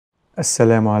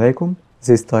Assalamu alaikum.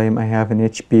 This time I have an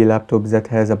HP laptop that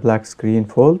has a black screen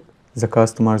fault. The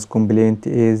customer's complaint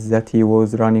is that he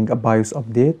was running a BIOS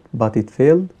update, but it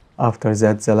failed. After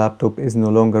that, the laptop is no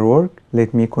longer work.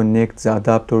 Let me connect the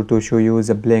adapter to show you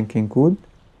the blinking code.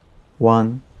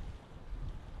 1,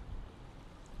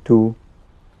 2,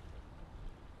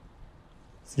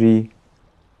 3,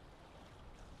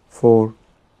 4,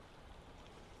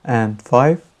 and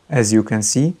 5. As you can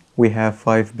see, we have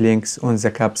 5 blinks on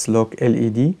the caps lock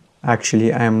LED.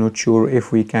 Actually, I am not sure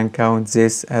if we can count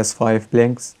this as 5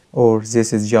 blinks or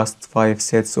this is just 5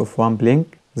 sets of 1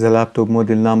 blink. The laptop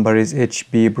model number is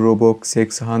HP ProBook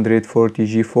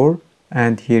 640G4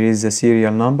 and here is the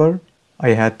serial number. I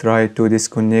had tried to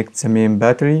disconnect the main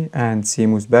battery and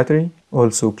CMOS battery,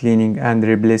 also cleaning and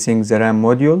replacing the RAM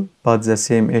module, but the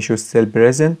same issue is still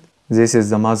present. This is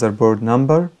the motherboard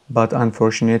number, but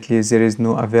unfortunately there is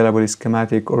no available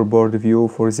schematic or board view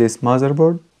for this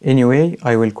motherboard. Anyway,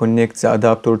 I will connect the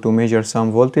adapter to measure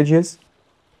some voltages.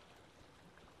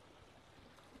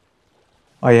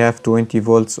 I have 20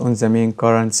 volts on the main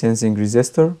current sensing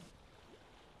resistor.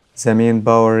 The main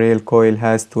power rail coil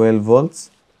has 12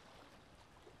 volts.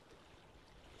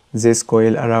 This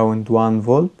coil around 1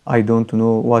 volt. I don't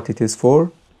know what it is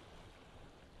for.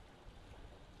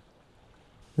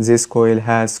 This coil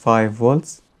has 5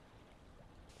 volts.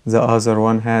 The other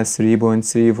one has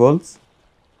 3.3 volts.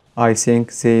 I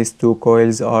think these two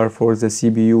coils are for the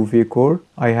CPU V-core.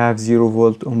 I have 0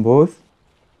 volt on both.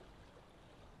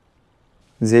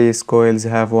 These coils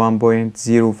have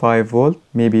 1.05 volt,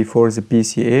 maybe for the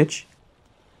PCH.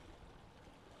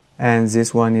 And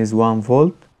this one is 1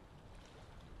 volt.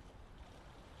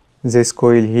 This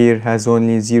coil here has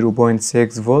only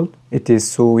 0.6 volt. It is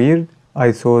so weird.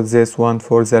 I thought this one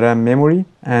for the RAM memory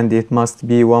and it must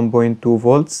be 1.2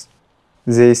 volts.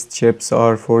 These chips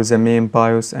are for the main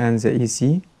BIOS and the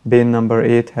EC. Pin number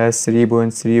 8 has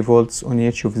 3.3 volts on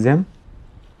each of them.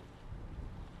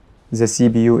 The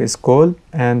CPU is cold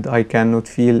and I cannot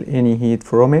feel any heat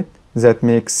from it. That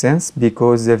makes sense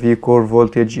because the V-core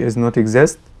voltage is not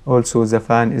exist. Also the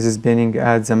fan is spinning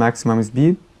at the maximum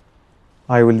speed.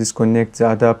 I will disconnect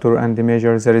the adapter and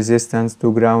measure the resistance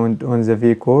to ground on the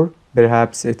V-core.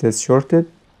 Perhaps it is shorted.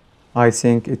 I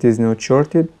think it is not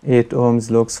shorted. 8 ohms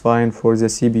looks fine for the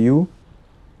CPU.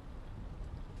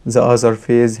 The other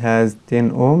phase has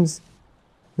 10 ohms.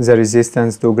 The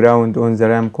resistance to ground on the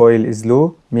RAM coil is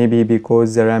low, maybe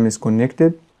because the RAM is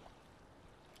connected.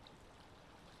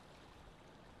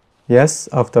 Yes,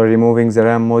 after removing the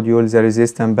RAM module, the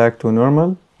resistance back to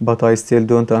normal, but I still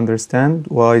don't understand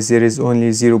why there is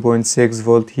only 0.6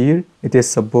 volt here. It is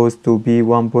supposed to be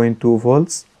 1.2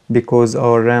 volts. Because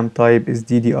our RAM type is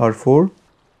DDR4.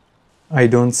 I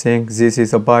don't think this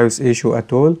is a BIOS issue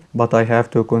at all, but I have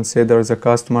to consider the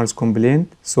customer's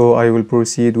complaint, so I will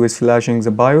proceed with flashing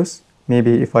the BIOS.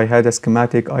 Maybe if I had a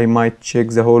schematic, I might check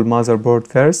the whole motherboard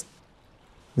first.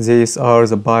 These are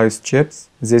the BIOS chips.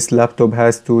 This laptop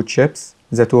has 2 chips.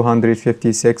 The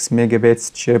 256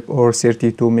 megabits chip or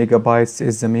 32 megabytes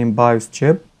is the main BIOS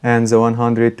chip, and the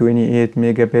 128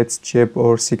 megabits chip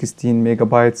or 16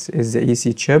 megabytes is the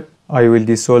EC chip. I will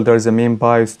desolder the main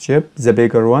BIOS chip, the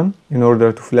bigger one, in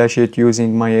order to flash it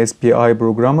using my SPI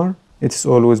programmer. It's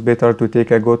always better to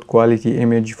take a good quality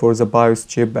image for the BIOS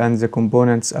chip and the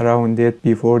components around it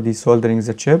before desoldering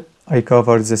the chip. I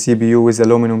covered the CPU with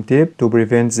aluminum tape to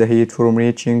prevent the heat from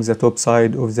reaching the top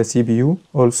side of the CPU.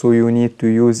 Also, you need to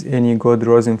use any good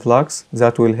rosin flux.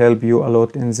 That will help you a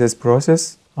lot in this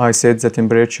process. I set the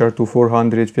temperature to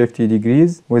 450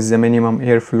 degrees with the minimum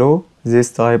airflow.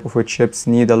 This type of chips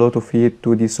need a lot of heat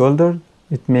to desolder.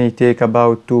 It may take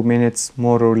about 2 minutes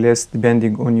more or less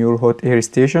depending on your hot air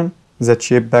station. The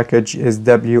chip package is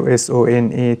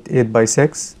WSON8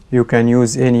 8x6. You can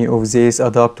use any of these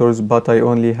adapters, but I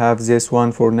only have this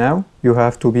one for now. You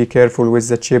have to be careful with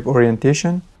the chip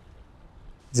orientation.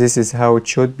 This is how it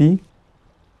should be.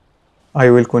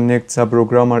 I will connect the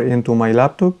programmer into my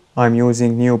laptop. I'm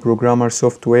using new programmer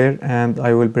software and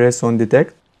I will press on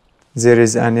detect. There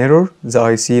is an error, the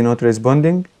IC not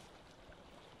responding.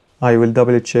 I will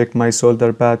double check my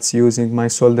solder pads using my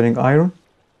soldering iron.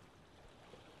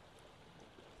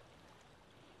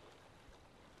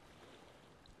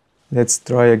 Let's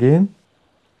try again.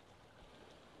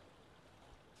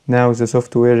 Now the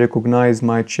software recognized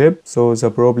my chip, so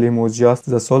the problem was just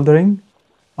the soldering.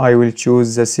 I will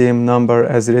choose the same number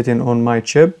as written on my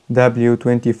chip,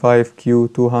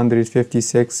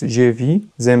 W25Q256JV,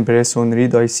 then press on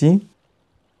read IC.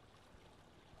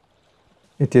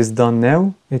 It is done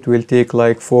now. It will take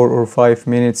like 4 or 5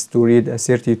 minutes to read a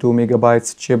 32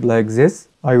 megabytes chip like this.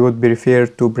 I would prefer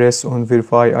to press on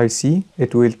Verify IC.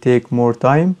 It will take more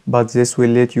time, but this will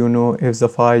let you know if the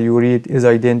file you read is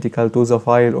identical to the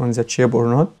file on the chip or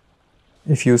not.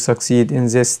 If you succeed in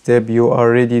this step, you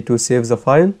are ready to save the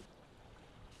file.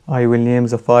 I will name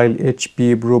the file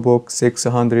HP ProBook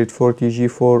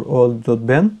 640G4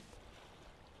 old.bin.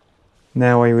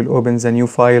 Now I will open the new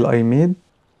file I made.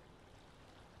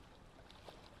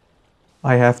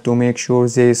 I have to make sure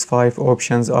these 5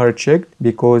 options are checked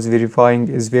because verifying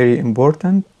is very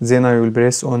important. Then I will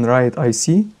press on Write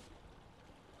IC.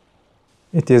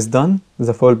 It is done.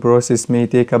 The full process may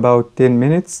take about 10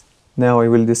 minutes. Now I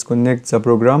will disconnect the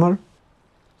programmer,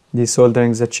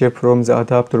 desoldering the chip from the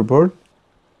adapter board.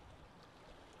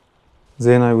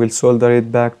 Then I will solder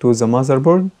it back to the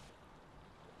motherboard.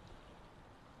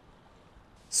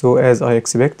 So as I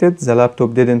expected, the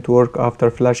laptop didn't work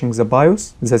after flashing the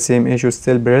BIOS. The same issue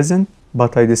still present,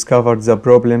 but I discovered the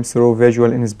problem through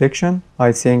visual inspection.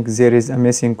 I think there is a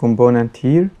missing component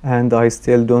here and I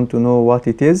still don't know what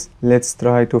it is. Let's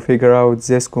try to figure out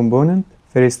this component.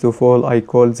 First of all, I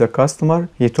called the customer.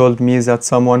 He told me that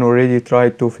someone already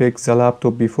tried to fix the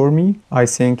laptop before me. I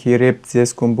think he ripped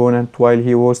this component while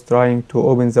he was trying to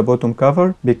open the bottom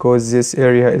cover because this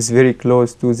area is very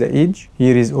close to the edge.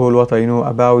 Here is all what I know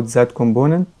about that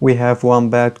component. We have one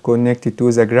bat connected to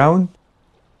the ground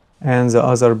and the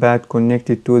other bat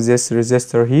connected to this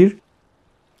resistor here.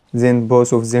 Then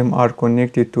both of them are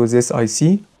connected to this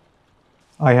IC.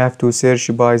 I have to search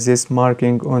by this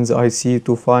marking on the IC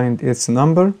to find its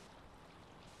number.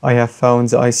 I have found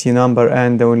the IC number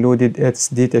and downloaded its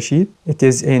datasheet. It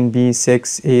is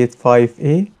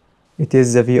NB685A. It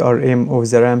is the VRM of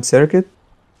the RAM circuit.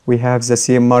 We have the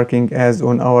same marking as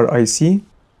on our IC.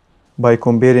 By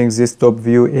comparing this top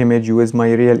view image with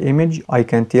my real image, I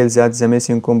can tell that the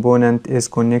missing component is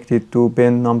connected to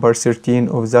pin number 13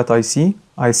 of that IC.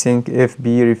 I think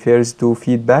FB refers to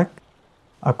feedback.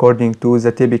 According to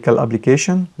the typical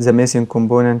application, the missing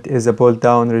component is a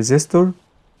pull-down resistor,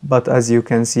 but as you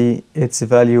can see, its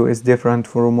value is different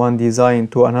from one design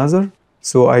to another.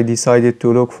 So I decided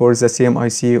to look for the same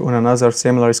IC on another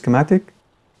similar schematic.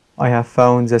 I have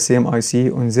found the same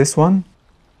IC on this one.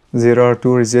 There are 2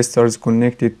 resistors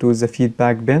connected to the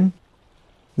feedback pin.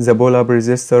 The pull-up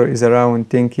resistor is around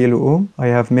 10 kilo ohm. I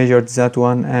have measured that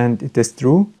one and it is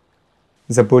true.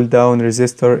 The pull-down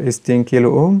resistor is 10 kilo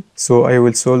ohm, so I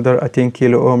will solder a 10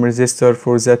 kilo ohm resistor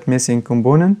for that missing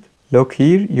component. Look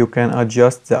here, you can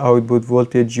adjust the output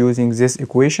voltage using this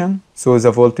equation. So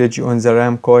the voltage on the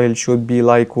RAM coil should be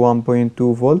like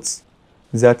 1.2 volts.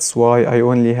 That's why I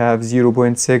only have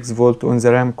 0.6 volt on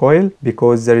the RAM coil,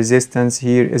 because the resistance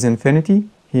here is infinity.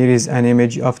 Here is an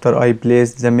image after I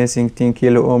placed the missing 10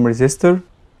 kilo ohm resistor.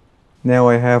 Now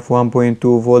I have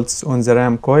 1.2 volts on the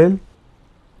RAM coil.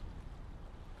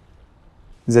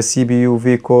 The CPU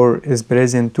V-core is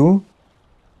present too.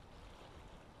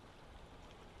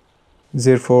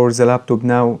 Therefore, the laptop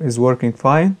now is working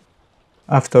fine.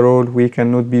 After all, we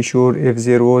cannot be sure if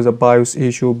there was a BIOS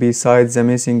issue besides the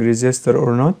missing resistor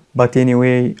or not. But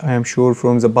anyway, I am sure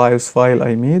from the BIOS file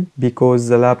I made, because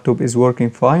the laptop is working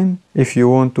fine. If you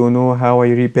want to know how I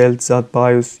rebuilt that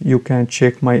BIOS, you can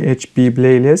check my HP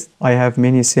playlist. I have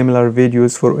many similar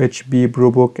videos for HP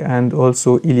ProBook and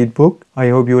also EliteBook. I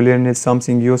hope you learned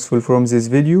something useful from this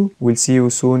video. We'll see you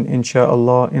soon,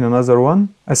 inshallah, in another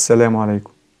one. Assalamu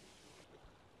alaikum.